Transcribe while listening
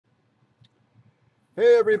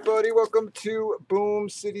Hey everybody, welcome to Boom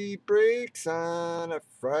City Breaks on a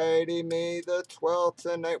Friday, May the 12th.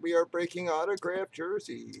 Tonight we are breaking autographed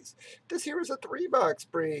jerseys. This here is a 3-box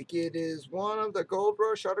break. It is one of the Gold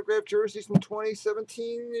Rush autographed jerseys from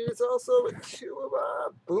 2017. It is also two of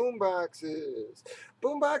our boom boxes.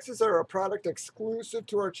 Boom boxes are a product exclusive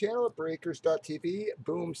to our channel at breakers.tv,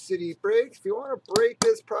 Boom City Breaks. If you want to break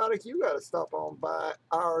this product, you got to stop on by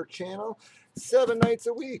our channel 7 nights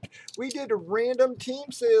a week. We did random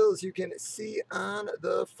team sales you can see on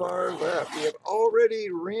the far left. We have already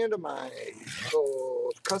randomized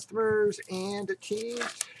both customers and teams.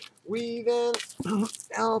 We then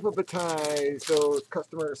alphabetize those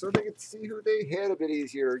customers so they could see who they had a bit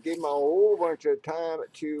easier. Gave them a whole bunch of time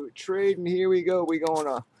to trade, and here we go. We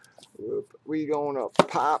gonna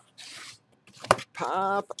pop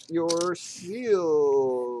your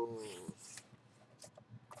seals.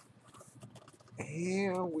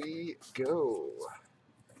 Here we go.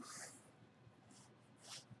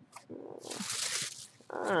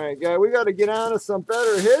 All right, guys, we got to get on to some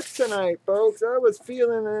better hits tonight, folks. I was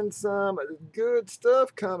feeling in some good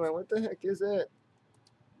stuff coming. What the heck is that?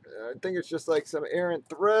 I think it's just like some errant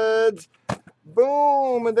threads.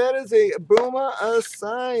 Boom, and that is a Booma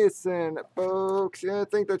Esiason, folks. Yeah, I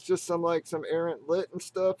think that's just some errant lit and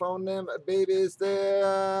stuff on them babies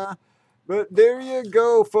there. But there you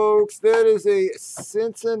go, folks. That is a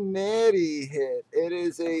Cincinnati hit. It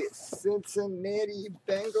is a Cincinnati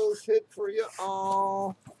Bengals hit for you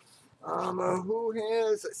all. Who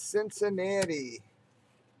has Cincinnati?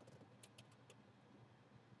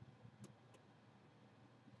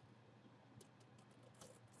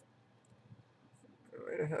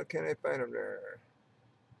 Where the hell can I find them there?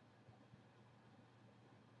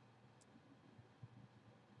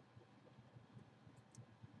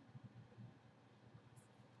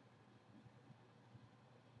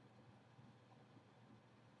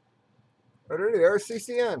 Oh, there they are.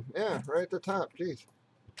 CCN. Yeah, right at the top. Jeez.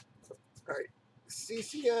 All right.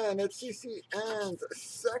 CCN. It's CCN's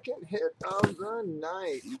second hit of the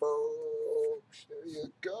night, folks. There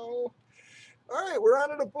you go. All right, we're on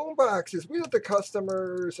to the boom boxes. We let the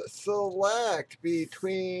customers select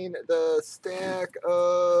between the stack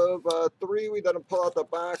of three. We let them pull out the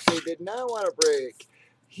box they did not want to break.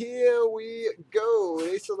 Here we go.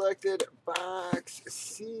 They selected box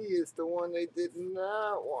C is the one they did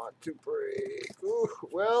not want to break. Ooh,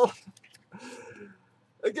 well,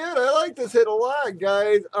 again, I like this hit a lot,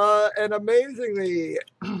 guys. And amazingly,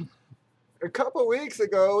 a couple weeks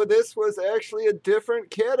ago, this was actually a different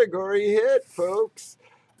category hit, folks.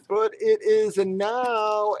 But it is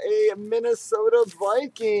now a Minnesota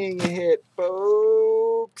Viking hit,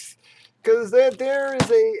 folks. Because there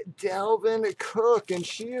is a Dalvin Cook, and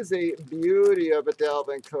she is a beauty of a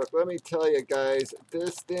Dalvin Cook. Let me tell you, guys,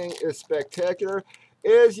 this thing is spectacular.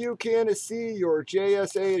 As you can see, your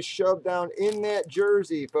JSA is shoved down in that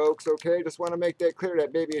jersey, folks, okay? Just want to make that clear.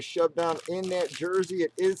 That baby is shoved down in that jersey.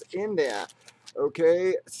 It is in there,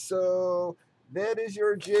 okay? So that is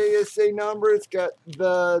your JSA number. It's got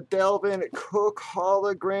the Dalvin Cook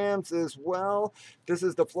holograms as well. This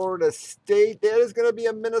is the Florida State. That is going to be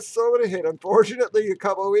a Minnesota hit. Unfortunately, a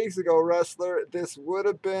couple of weeks ago, wrestler, this would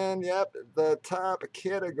have been, yep, the top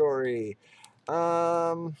category.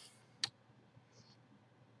 Raw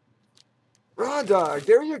Dog,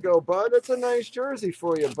 there you go, bud. That's a nice jersey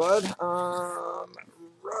for you, bud. Raw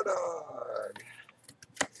Dog.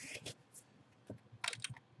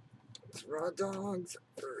 It's Raw Dog's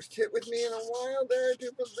first hit with me in a while there, I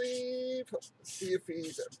do believe. Let's see if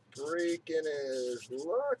he's breaking his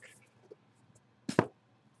luck.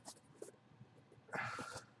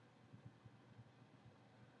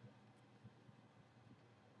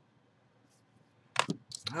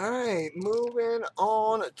 All right, moving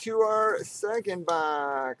on to our second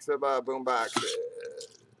box of boom boxes.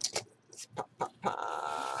 Pop, pop,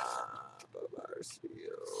 pop of our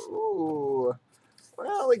seal. Ooh.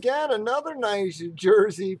 Well, again, another nice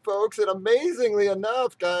jersey, folks. And amazingly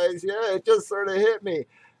enough, guys, yeah, it just sort of hit me.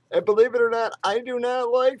 And believe it or not, I do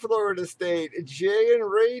not like Florida State. Jay and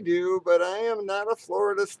Ray do, but I am not a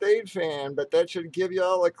Florida State fan. But that should give you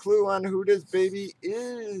all a clue on who this baby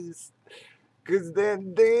is. Because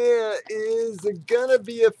then there is gonna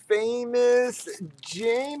be a famous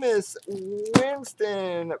Jameis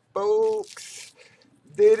Winston, folks.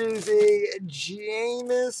 That is a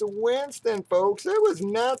Jameis Winston, folks. That was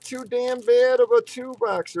not too damn bad of a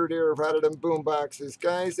two-boxer there out of them boom boxes,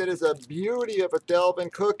 guys. That is a beauty of a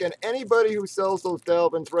Dalvin Cook. And anybody who sells those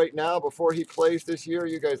Dalvins right now before he plays this year,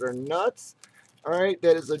 you guys are nuts. All right,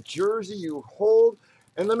 that is a jersey you hold.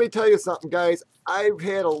 And let me tell you something, guys. I've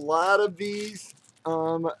had a lot of these.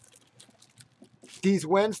 these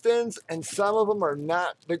Winstons, and some of them are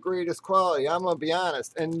not the greatest quality. I'm going to be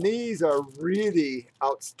honest. And these are really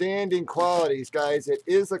outstanding qualities, guys. It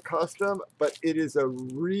is a custom, but it is a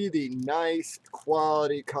really nice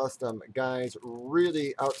quality custom, guys.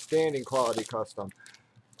 Really outstanding quality custom.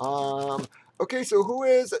 Okay, so who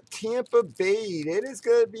is Tampa Bay? It is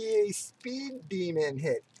going to be a Speed Demon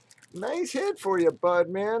hit. Nice hit for you, bud,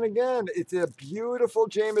 man. Again, it's a beautiful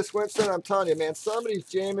Jameis Winston. I'm telling you, man, some of these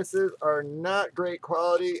Jameses are not great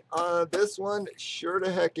quality. This one sure the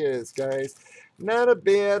heck is, guys. Not a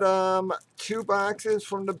bad 2 boxes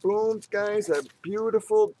from the Booms, guys. A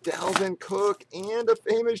beautiful Dalvin Cook and a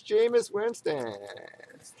famous Jameis Winston.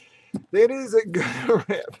 That is a good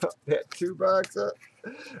wrap up that 2 box up.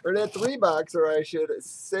 Or that 3 boxer, I should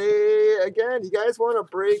say. Again, you guys want to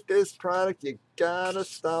break this product, you gotta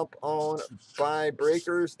stop on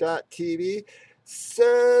buybreakers.tv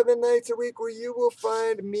 7 nights a week, where you will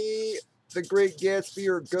find me, the Great Gatsby,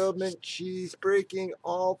 or Goldman Cheese, breaking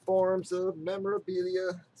all forms of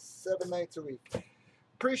memorabilia 7 nights a week.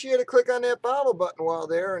 Appreciate it. Click on that follow button while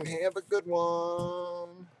there, and have a good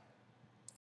one.